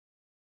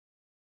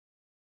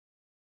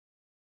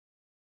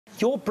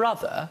Your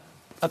brother,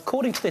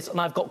 according to this,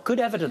 and I've got good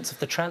evidence of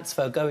the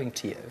transfer going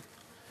to you,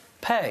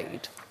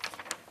 paid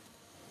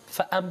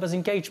for Amber's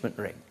engagement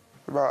ring.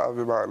 He might have,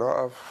 he might not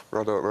have.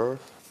 I don't know.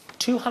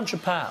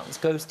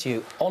 £200 goes to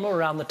you on or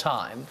around the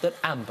time that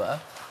Amber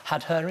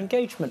had her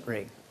engagement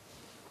ring.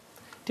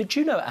 Did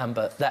you know,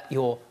 Amber, that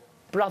your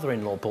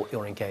brother-in-law bought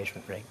your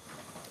engagement ring?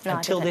 No,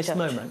 until I didn't, this Judge.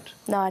 moment?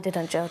 No, I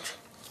didn't, Judge.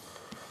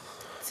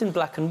 It's in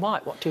black and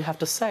white. What do you have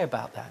to say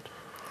about that?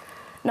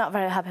 Not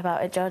very happy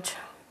about it, Judge.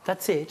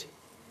 That's it?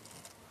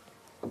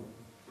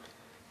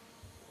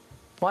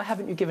 Why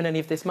haven't you given any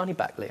of this money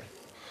back, Liam?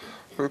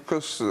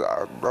 Because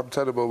I'm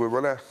terrible with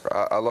money.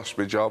 I lost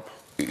my job.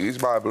 He's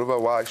my brother.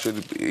 Why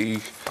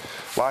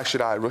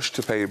should I rush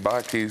to pay him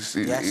back? Yes,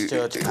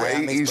 Judge, I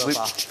am his brother.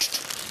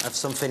 I've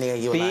something here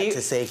you would like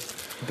to see.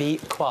 Be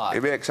quiet. He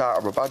makes out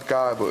I'm a bad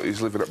guy, but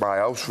he's living at my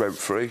house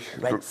rent-free.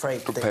 Rent-free?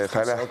 Don't pay a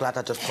penny. I'm so glad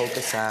I just pulled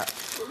this out.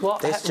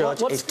 What? This,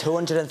 Judge, is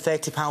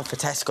 £230 for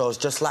Tesco's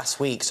just last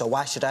week, so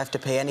why should I have to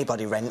pay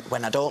anybody rent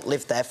when I don't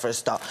live there for a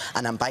start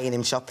and I'm buying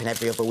him shopping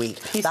every other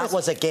week? That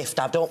was a gift.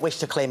 I don't wish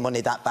to claim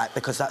money that back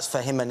because that's for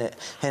him and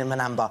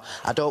Amber.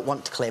 I don't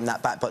want to claim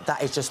that back, but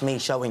that is just me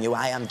showing you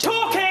I am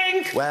genuine.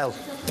 Talking! Well...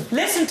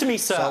 Listen to me,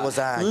 sir. So was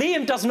I.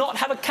 Liam does not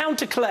have a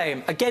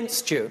counterclaim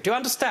against you. Do you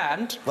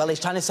understand? Well, he's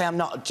trying to say I'm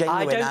not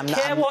genuine. I don't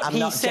care what I'm he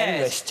not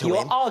generous says. to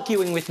You're him.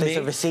 arguing with me. There's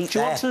a receipt Do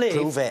you want to leave?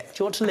 Prove it.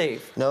 Do you want to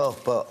leave? No,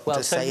 but well,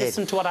 just so saying.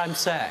 Listen to what I'm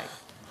saying.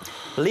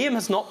 Liam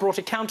has not brought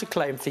a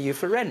counterclaim for you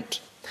for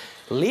rent.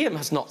 Liam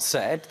has not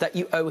said that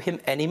you owe him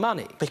any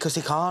money. Because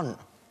he can't.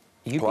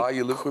 Why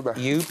you live with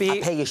me?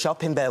 I pay your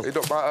shopping bill. It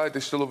don't matter, they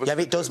still have a... Yeah,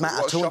 it does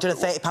matter.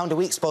 £230 a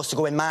week supposed to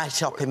go in my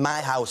shop, in my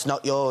house,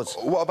 not yours.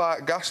 What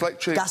about gas,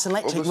 electric? Gas and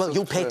electric? Well,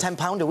 you pay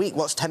 £10 a week.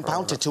 What's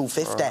 £10 to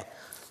 £250?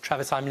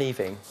 Travis, I'm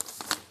leaving.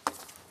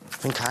 I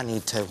think I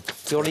need to.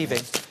 You're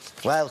leaving?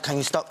 Well, can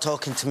you stop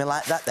talking to me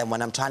like that, then,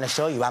 when I'm trying to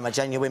show you I'm a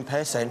genuine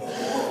person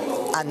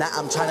and that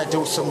I'm trying to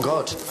do some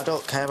good? I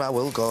don't care, I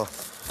will go.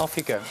 Off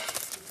you go.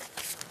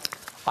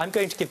 I'm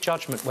going to give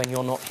judgment when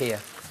you're not here.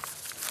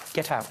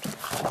 Get out.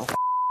 Oh,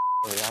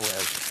 I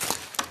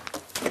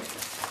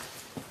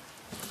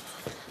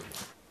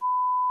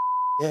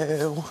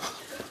will. You.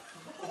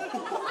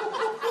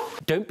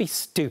 Don't be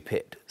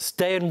stupid.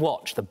 Stay and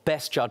watch the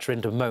best Judge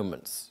Rinder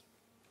moments.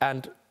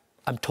 And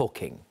I'm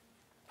talking.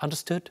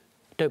 Understood?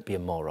 Don't be a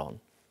moron.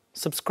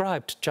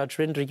 Subscribe to Judge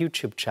Rinder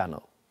YouTube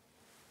channel.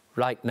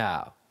 Right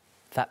now.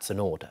 That's an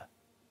order.